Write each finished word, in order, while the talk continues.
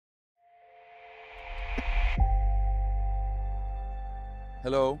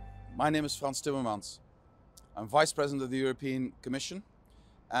Hello, my name is Frans Timmermans. I'm Vice President of the European Commission,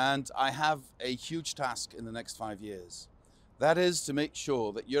 and I have a huge task in the next 5 years. That is to make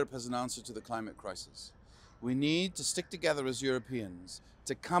sure that Europe has an answer to the climate crisis. We need to stick together as Europeans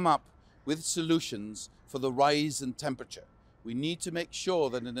to come up with solutions for the rise in temperature. We need to make sure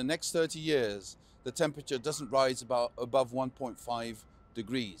that in the next 30 years, the temperature doesn't rise above 1.5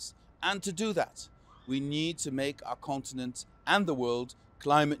 degrees. And to do that, we need to make our continent and the world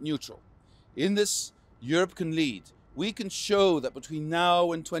climate neutral. In this, Europe can lead. We can show that between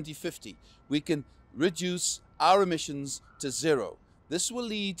now and 2050, we can reduce our emissions to zero. This will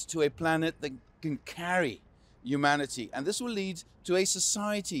lead to a planet that can carry humanity, and this will lead to a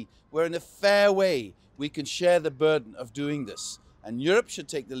society where in a fair way we can share the burden of doing this. And Europe should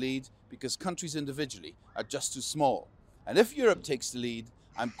take the lead because countries individually are just too small. And if Europe takes the lead,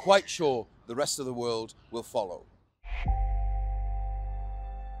 I'm quite sure the rest of the world will follow.